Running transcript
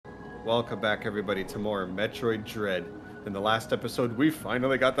Welcome back, everybody, to more Metroid Dread. In the last episode, we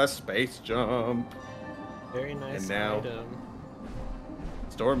finally got the space jump. Very nice And now, item.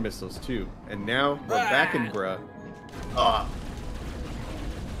 storm missiles, too. And now, we're back in bruh. Ah.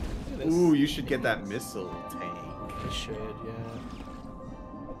 Ooh, you should get that missile tank. I should, yeah.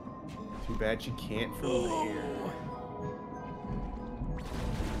 Too bad you can't from there.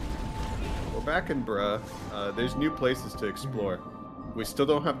 We're back in bruh. There's new places to explore. We still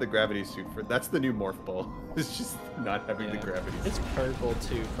don't have the gravity suit for that's the new morph ball. It's just not having the gravity suit. It's purple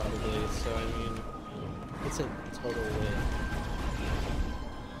too, probably, so I mean it's a total win.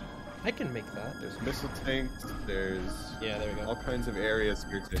 I can make that. There's missile tanks, there's there we go. all kinds of areas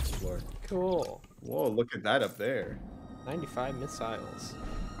here to explore. Cool. Whoa, look at that up there. 95 missiles.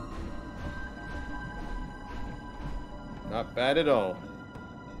 Not bad at all.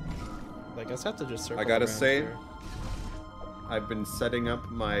 I guess I have to just circle I gotta around say, here. I've been setting up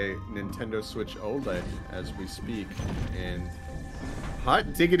my Nintendo Switch OLED as we speak, and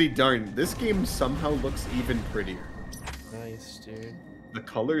hot diggity darn, this game somehow looks even prettier. Nice, dude. The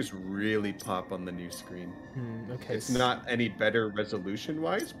colors really pop on the new screen. Okay. It's not any better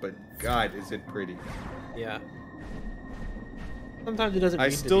resolution-wise, but God, is it pretty. Yeah. Sometimes it doesn't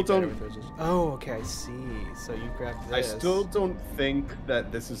need to be better with resolution. Oh, okay, I see. So you grabbed this. I still don't think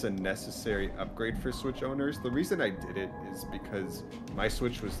that this is a necessary upgrade for Switch owners. The reason I did it is because my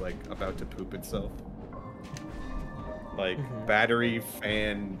Switch was like about to poop itself. Like battery,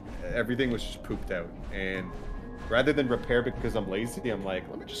 fan, everything was just pooped out. And rather than repair because I'm lazy, I'm like,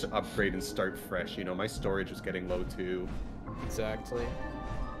 let me just upgrade and start fresh. You know, my storage is getting low too. Exactly.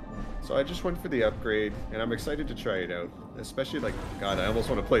 So I just went for the upgrade, and I'm excited to try it out. Especially like, God, I almost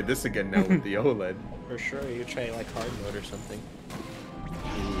want to play this again now with the OLED. For sure, you try like hard mode or something.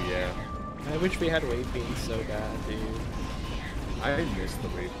 Ooh, yeah. I wish we had wave beam so bad, dude. I miss the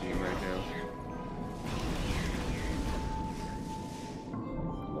wave beam right now.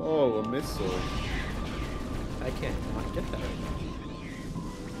 Oh, a missile. I can't not get that.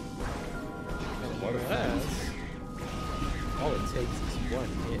 What a Unless all it takes is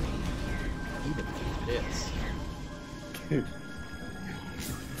one hit. Even this.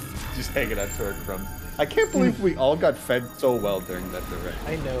 Just hanging on to our crumbs. I can't believe we all got fed so well during that direct.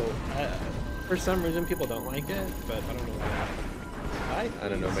 I know. For some reason, people don't like it, but I don't know what happened. I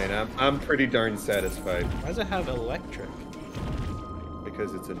don't know, man. I'm pretty darn satisfied. Why does it have electric?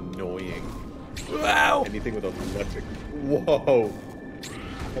 Because it's annoying. Wow! Anything with electric. Whoa.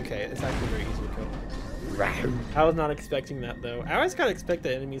 Okay, it's actually very easy to kill. Right. I was not expecting that though. I always kind of expect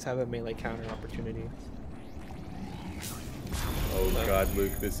that enemies have a melee counter opportunity. Oh God,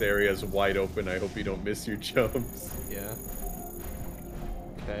 Luke, this area is wide open. I hope you don't miss your jumps. Yeah.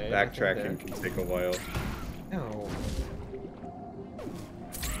 Okay. Backtracking can take a while. No.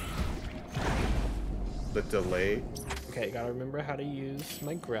 The delay. Okay, gotta remember how to use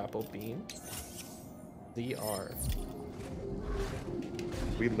my grapple beam. ZR.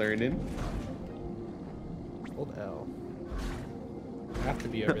 We learning. Hold L. I have to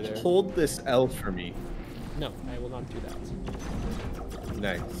be over there. Hold this L for me. No, I will not do that.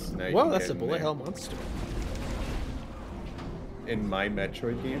 Nice. Nice. Whoa, that's a bullet hell monster. In my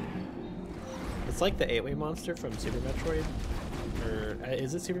Metroid game? It's like the 8-way monster from Super Metroid. Or,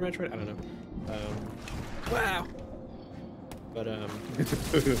 is it Super Metroid? I don't know. Wow! But, I'll go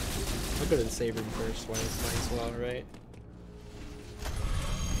to the save room first while it's nice well, right?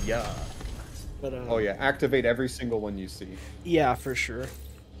 Yeah. But, oh yeah, activate every single one you see. Yeah, for sure.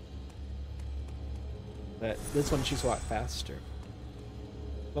 But this one shoots a lot faster.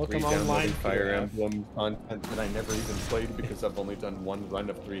 Welcome online, Fire Emblem content that I never even played because I've only done one run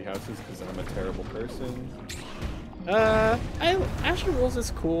of 3 houses because I'm a terrible person. Asher Rules is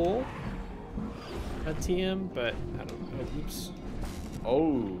cool at TM, but I don't know. Oops.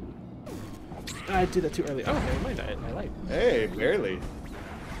 Oh. I did that too early. Oh, never mind. I like. Hey, barely.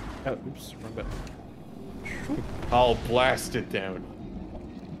 Oh, oops, wrong button. I'll blast it down.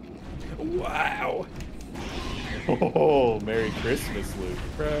 Wow. Oh, Merry Christmas, Luke.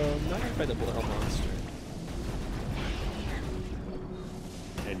 Bro, not by the bullet hell monster.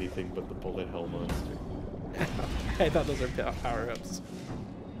 Anything but the bullet hell monster. I thought those are power-ups.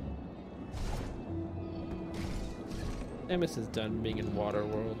 Samus is done being in Water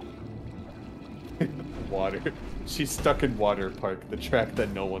World. Water. She's stuck in Water Park, the track that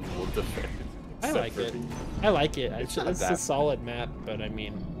no one will defend. I like it. I like it. It's a that solid map, but I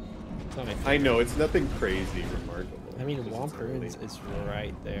mean, it's not my favorite. I know, it's nothing crazy remarkable. I mean, Womperns is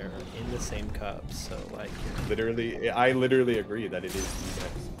right there in the same cup, so like. Literally, I literally agree that it is the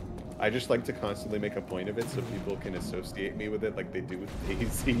best. I just like to constantly make a point of it so people can associate me with it like they do with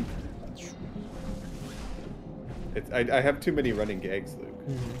Daisy. I have too many running gags, Luke.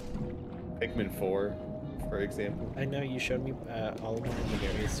 Pikmin 4, for example. I know you showed me all of my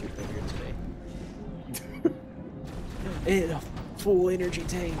various suit earlier today. A full energy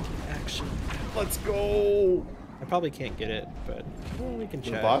tank action. Let's go! I probably can't get it, but well, we can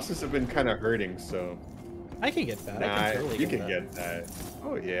check. The bosses have been kind of hurting, so... I can get that. Nah, I can totally you get can that. get that.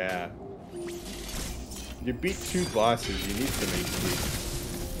 Oh, yeah. You beat 2 bosses, you need some HP.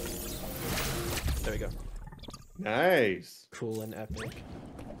 There we go. Nice. Cool and epic.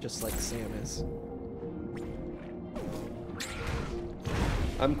 Just like Samus.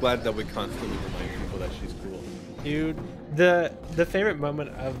 I'm glad that we constantly remind people that she's cool. Dude, the favorite moment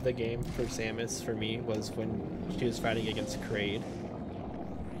of the game for Samus for me was when she was fighting against Kraid.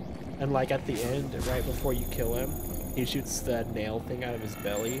 And like at the end, right before you kill him, he shoots the nail thing out of his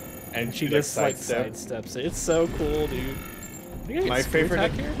belly, and she just like sidesteps it. It's so cool, dude. My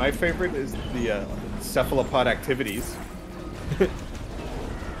favorite is the cephalopod activities.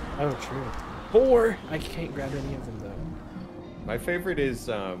 Oh, true. 4. I can't grab any of them though. My favorite is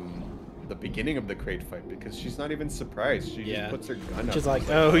the beginning of the Kraid fight because she's not even surprised. She just puts her gun up. She's like,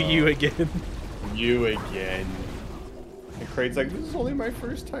 "Oh, you again." You again. And Kraid's like, "This is only my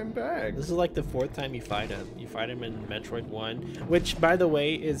first time back." This is like the 4th time you fight him. You fight him in Metroid 1, which, by the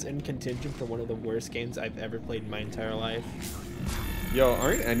way, is in contention for one of the worst games I've ever played in my entire life. Yo,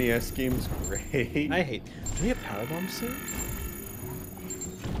 aren't NES games great? I hate. Do we have powerbomb soon?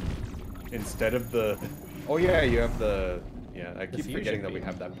 Instead of the... Oh yeah, you have the... Yeah, I keep forgetting that we beam.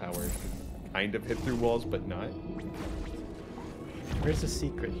 have that power. Kind of hit through walls, but not. Where's the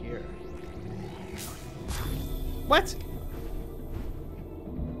secret here? What?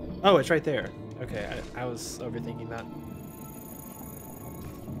 Oh, it's right there. Okay, I was overthinking that.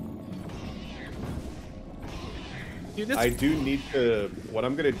 Dude, I do need to... What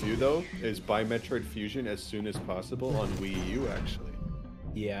I'm going to do, though, is buy Metroid Fusion as soon as possible on Wii U, actually.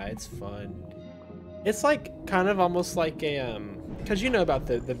 Yeah, it's fun. It's like kind of almost like a because you know about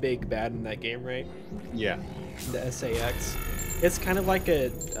the big bad in that game, right? Yeah. The SAX. It's kind of like a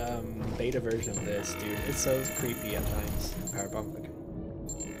beta version of this, dude. It's so creepy at times. Powerbomb. Okay.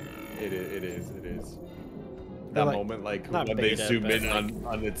 It is. That like, moment, like not when beta, they zoom in like,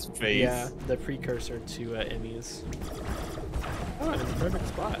 on its face. Yeah, the precursor to Emmys. Oh, I'm in the perfect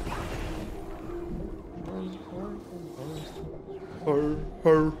spot.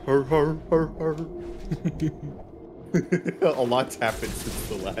 A lot's happened since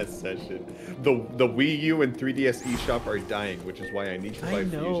the last session. The Wii U and 3DS eShop are dying, which is why I need to buy I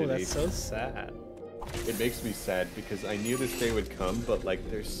know, Fusion. that's so sad. It makes me sad because I knew this day would come, but like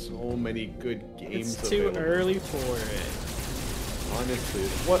there's so many good games. It's too available. early for it. Honestly,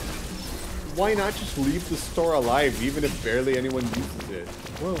 why not just leave the store alive, even if barely anyone uses it?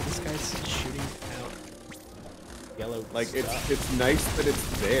 Whoa, this guy's shooting out yellow Like stuff. it's nice that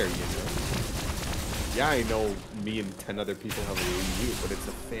it's there, you know. Yeah, I know me and 10 other people have a Wii U, but it's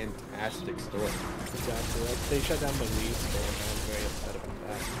a fantastic store. Exactly. Like, they shut down the Wii store, and I was very upset about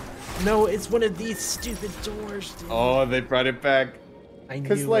that. No, it's one of these stupid doors, dude. Oh, they brought it back. I knew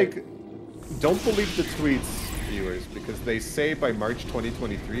Because, it. like, don't believe the tweets, viewers, because they say by March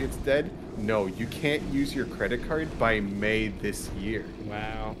 2023 it's dead. No, you can't use your credit card by May this year.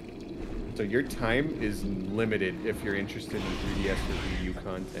 Wow. So your time is limited if you're interested in 3DS or Wii U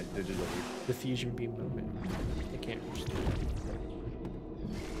content digitally. The fusion beam moment. I can't reach that.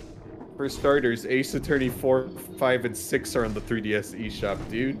 For starters, Ace Attorney 4, 5, and 6 are on the 3DS eShop,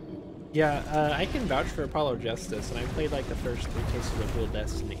 dude. Yeah, I can vouch for Apollo Justice, and I played like the first 3 cases of Dual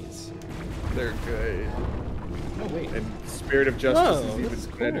Destinies. They're good. Oh wait. And Spirit of Justice Whoa, is that's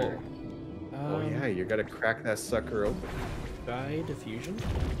even cool. better. Oh yeah, you gotta crack that sucker open. Die diffusion.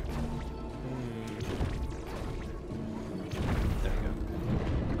 There we go.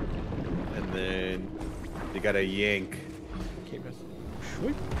 And then you gotta yank. Okay, press.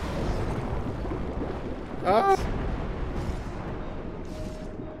 Shwee. Ah!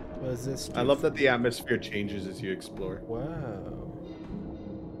 What is this? I love that the atmosphere changes as you explore. Wow.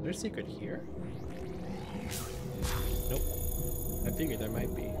 Is there a secret here? Nope. I figured there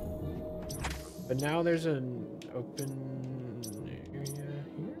might be. But now there's an open area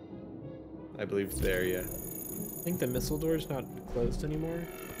here? I believe it's there, yeah. I think the missile door's not closed anymore.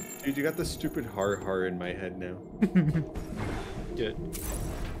 Dude, you got the stupid har in my head now. Good.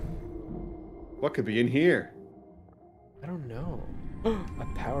 What could be in here? I don't know. A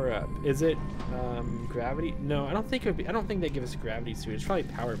power up. Is it gravity? No, I don't think it would be. I don't think they give us a gravity suit. It's probably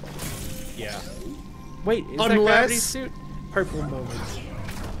power bomb. Yeah. Wait, is that gravity suit? Purple moment.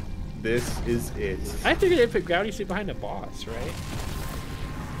 This is it. I figured they'd put gravity suit behind a boss, right?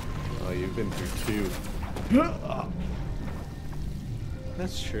 Oh, you've been through 2.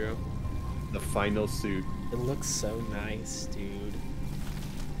 That's true. The final suit. It looks so nice, dude.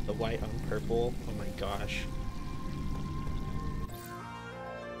 The white on purple. Oh my gosh.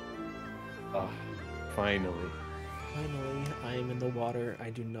 Oh, finally. Finally, I am in the water.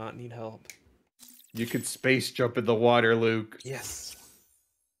 I do not need help. You could space jump in the water, Luke. Yes.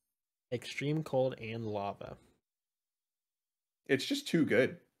 Extreme cold and lava. It's just too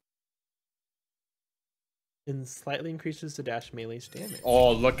good. And slightly increases the dash melee's damage.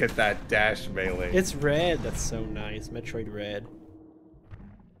 Oh, look at that dash melee. It's red. That's so nice. Metroid red.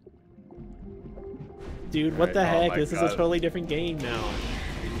 Dude, what the heck? This is a totally different game now.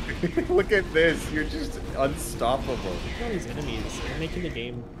 Look at this. You're just unstoppable. Look at all these enemies. They're making the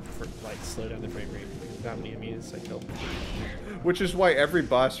game for, like, slow down the frame rate. How many enemies I killed. Which is why every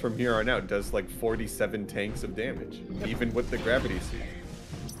boss from here on out does like 47 tanks of damage, even with the gravity suit.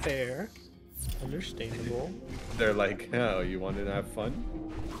 Fair. Understandable. They're like, oh, you want to have fun?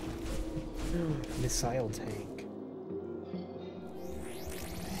 Missile tank.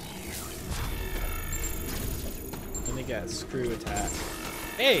 Let me get a screw attack.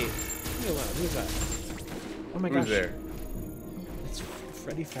 Hey! Leave me alone. Who's that? Oh my gosh. Who's there? It's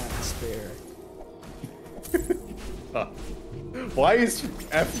Freddy Fazbear. Why is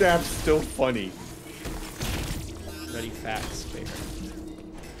FNAF still funny? Freddy Fazbear.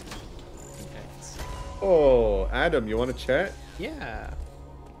 Oh, Adam, you want to chat? Yeah.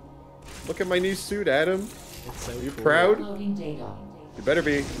 Look at my new suit, Adam. It's so Are you cool. proud? You better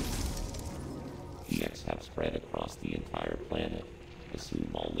be. EX have spread across the entire planet.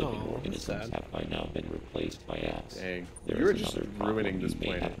 Assume all living organisms have by now been replaced by apps. Dang. There You're is just another ruining problem this you may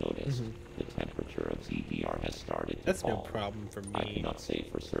planet. have noticed. The temperature of ZBR has started to That's fall. no problem for I me. cannot say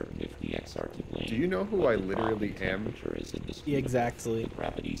for certain if the X are to blame. Do you know who but I the literally drop in am? temperature is indisputable. Yeah, exactly. The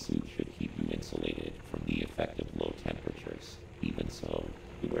gravity suit should keep you insulated from the effect of low temperatures. Even so,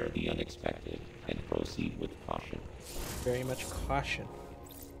 beware the unexpected and proceed with caution. Very much caution.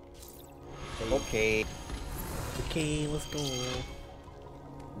 Okay. Okay, let's go.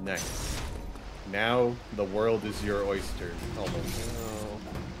 Nice. Now the world is your oyster. Almost. No.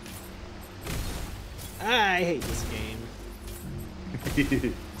 I hate this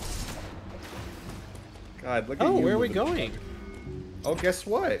game. God, look at Oh, you. where are we little- going? Oh, guess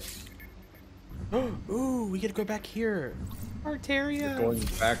what? Ooh, we get to go back here. Arteria. Going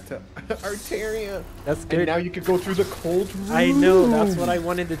back to Arteria. That's And good. now you could go through the cold room. I know, that's what I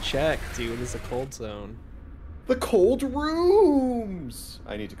wanted to check, dude. Is a cold zone. The cold rooms.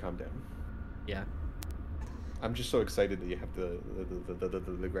 I need to calm down. Yeah. I'm just so excited that you have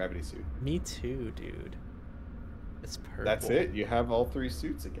the gravity suit. Me too, dude. It's purple. That's it. You have all 3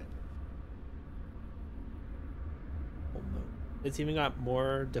 suits again. It's even got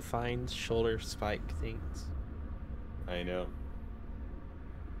more defined shoulder spike things. I know.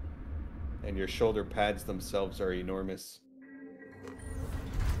 And your shoulder pads themselves are enormous.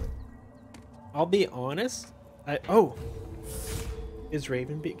 I'll be honest. Is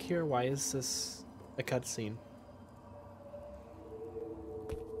Ravenbeak here? Why is this a cutscene?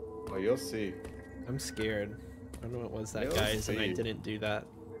 Oh, you'll see. I'm scared. I don't know what was that, You'll guys, and I see. didn't do that.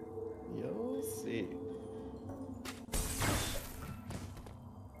 You'll see.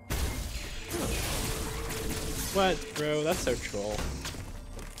 What, bro? That's so troll.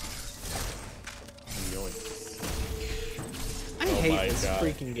 Yoinks. I Oh hate my this God.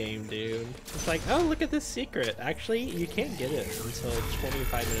 freaking game, dude. It's like, oh, look at this secret. Actually, you can't get it until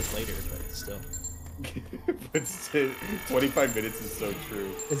 25 minutes later, but still. But still, 25 minutes is so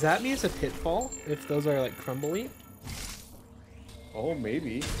true. Does that mean it's a pitfall if those are like crumbly? Oh,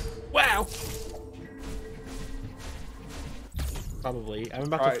 maybe. Wow! Probably. I'm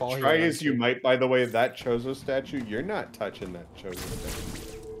about to fall here. Try aren't as you might, by the way, that Chozo statue, you're not touching that Chozo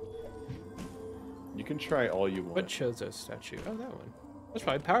statue. You can try all you want. What Chozo statue? Oh, that one. That's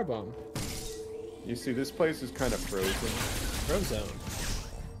probably Power Bomb. You see, this place is kind of frozen, Frozone.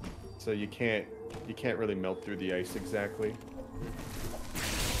 so you can't really melt through the ice exactly.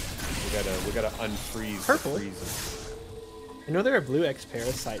 We gotta unfreeze Purple. the freezing. I know there are blue X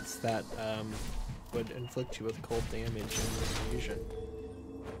parasites that would inflict you with cold damage and infusion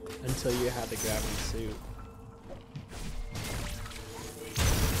until you had the gravity suit.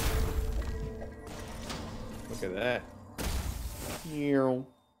 Look at that. Meow.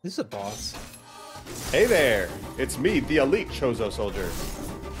 This is a boss. Hey there! It's me, the elite Chozo soldier.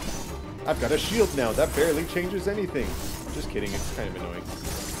 I've got a shield now. That barely changes anything. Just kidding. It's kind of annoying.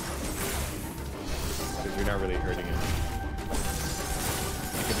 Because you're not really hurting it.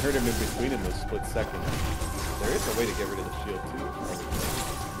 can hurt him in between in those split seconds. There is a way to get rid of the shield too.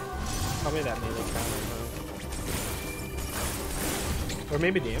 Probably that melee counter, huh? Or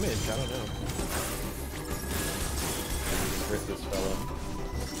maybe damage, I don't know. You can hurt this fella.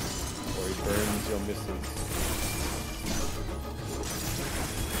 Or he burns your misses.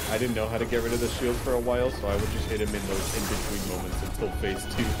 I didn't know how to get rid of the shield for a while, so I would just hit him in those in-between moments until phase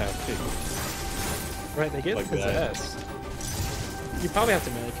 2 happened. Right, they get Like possessed. You probably have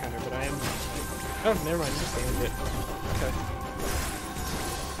to melee counter, but I am... Oh, never mind, just damage it. Okay.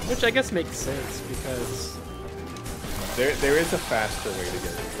 Which I guess makes sense, because... There is a faster way to get rid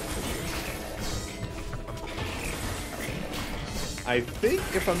of it. I think,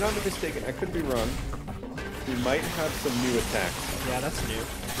 if I'm not mistaken, I could be wrong, we might have some new attacks. Yeah, that's new.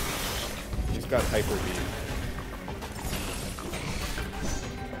 He's got Hyper Beam.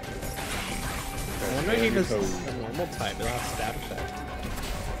 I wonder if he was a normal type without stab effect.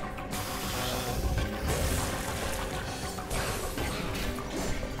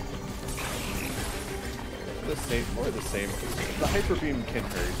 The same, more the same. The Hyper Beam can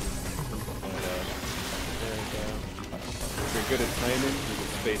hurt. There we go. If you're good at timing, you can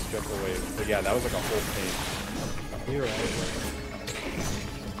space jump away. But yeah, that was like a whole pain. You're right.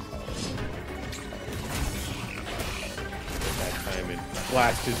 That timing.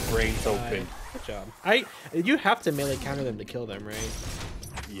 Blast his brains open. Good job. You have to melee counter them to kill them, right?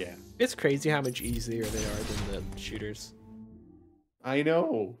 Yeah. It's crazy how much easier they are than the shooters. I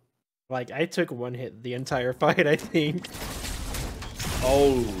know. Like, I took one hit the entire fight, I think.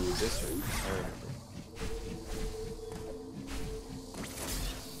 Oh, this hurt. I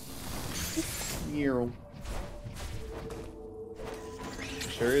remember.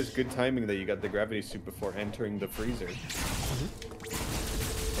 Sure is good timing that you got the gravity suit before entering the freezer.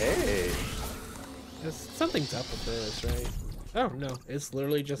 Hey. Something's up with this, right? Oh, no. It's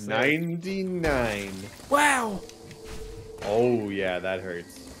literally just... 99. Wow! Oh, yeah, that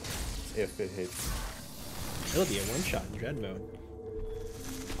hurts. If it hits. It'll be a one-shot in Dread mode.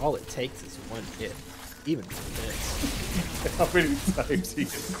 All it takes is one hit. Even for this. How many times he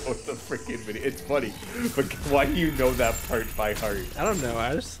can quote the freaking video? It's funny, but why do you know that part by heart? I don't know.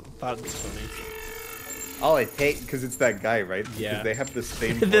 I just thought it was funny. All I take, because it's that guy, right? Yeah. Because they have the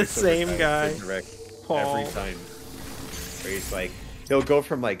same The same guy. direct Paul. every time. Where he's like, he'll go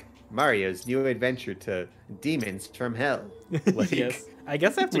from like Mario's new adventure to demons from hell. Like, Yes. I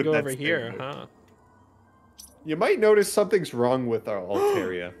guess I have to with go that over here, same huh? You might notice something's wrong with our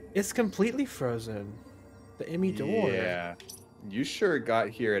Altaria. It's completely frozen. The Emmy door. Yeah. You sure got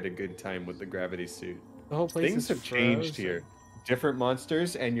here at a good time with the gravity suit. The whole place Things is have changed frozen. here. Different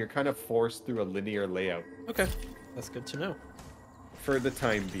monsters, and you're kind of forced through a linear layout. Okay. That's good to know. For the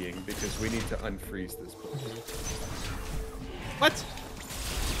time being, because we need to unfreeze this place. What?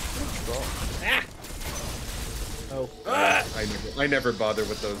 Ah! Oh. I never bother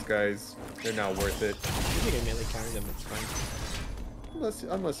with those guys. They're not worth it. I think I melee counter them, it's fine.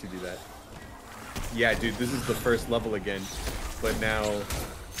 Unless you do that. Yeah, dude, this is the first level again. But now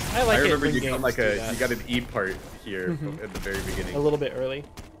I like I remember it when you got games like do you that. got an E part here at the very beginning. A little bit early.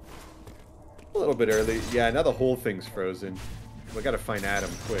 A little bit early. Yeah, now the whole thing's frozen. We gotta find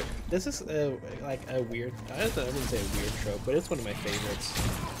Adam quick. This is like a weird, I wouldn't say a weird trope, but it's one of my favorites.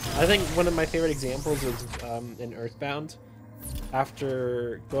 I think one of my favorite examples is in Earthbound.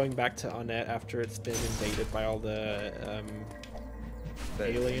 After going back to Onett after it's been invaded by all the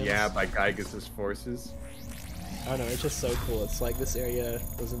aliens. Yeah, by Gygas's forces. I don't know, it's just so cool. It's like this area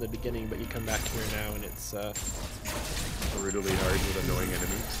was in the beginning, but you come back here now and it's Brutally hard with annoying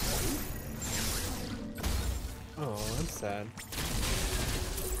enemies. oh, I'm sad.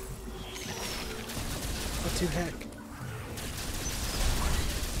 What the heck?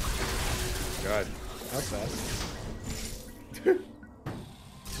 God. That was fast.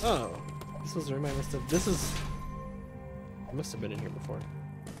 Oh, this was the room I must have. This is. I must have been in here before.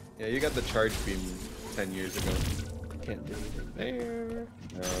 Yeah, you got the charge beam 10 years ago. Can't do anything there.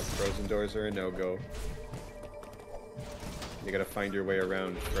 No, frozen doors are a no-go. You gotta find your way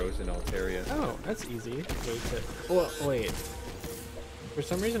around frozen Altaria. Oh, that's easy. Wait, oh, wait. For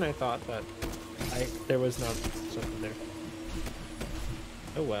some reason, I thought that there was not something there.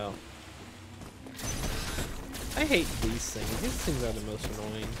 Oh well. I hate these things. These things are the most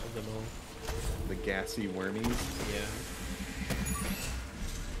annoying of them all. The gassy wormies. Yeah.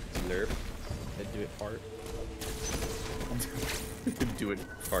 Lerp. They do it fart. Do it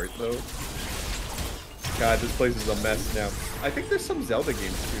fart though. God, this place is a mess now. I think there's some Zelda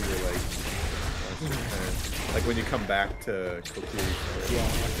games too where like when you come back to Kokiri. Yeah,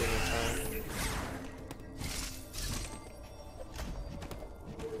 after the time.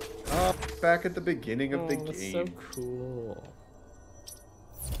 Oh, back at the beginning of the Oh, that's game. so cool.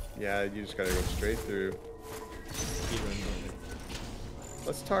 Yeah, you just gotta go straight through. Speedrun moment.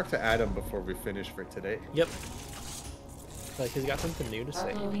 Let's talk to Adam before we finish for today. Yep. Like he's got something new to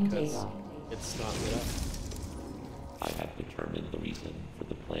say because it's not lit up. I have determined the reason for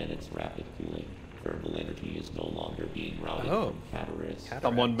the planet's rapid cooling. Thermal energy is no longer being routed from Cataris.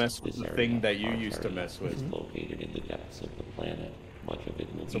 Someone messed with This the area thing that of you our used to area mess with. is located in the depths of the planet. Much of it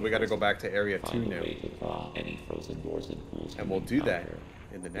will So be we gotta go frozen. back to Area 2 Find a now. way to thaw any frozen doors and pools And you we'll do that encounter.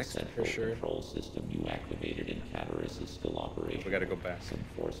 in the The next central For sure. control system you activated in Cataris is still operational. We gotta go back. Some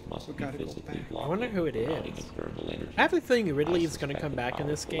force must We be gotta go physically back. blocked. I wonder who it routing is. of thermal energy. I have a feeling Ridley I is gonna suspect come the back in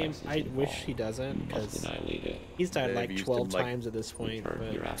this powerful game. X is I wish involved. he doesn't You must because annihilate it. he's died Yeah, like we used 12 him, like, times at this point.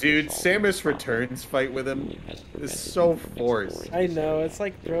 Return your But assets Dude, all to Samus the property. Returns fight with him Cooling has is prevented so you from forced. exploring I this know area. it's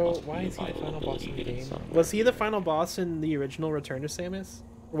like, There bro, must why be a is he the vital final boss in the ability hidden game? somewhere. Was he the final boss in the original Return to Samus,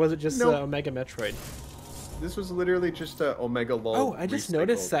 or was it just Nope. Omega Metroid? This was literally just a Omega Lol. Oh, I just recycled.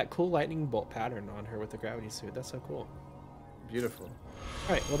 noticed that cool lightning bolt pattern on her with the gravity suit. That's so cool. Beautiful.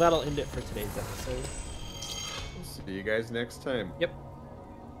 All right, well that'll end it for today's episode. See you guys next time. Yep.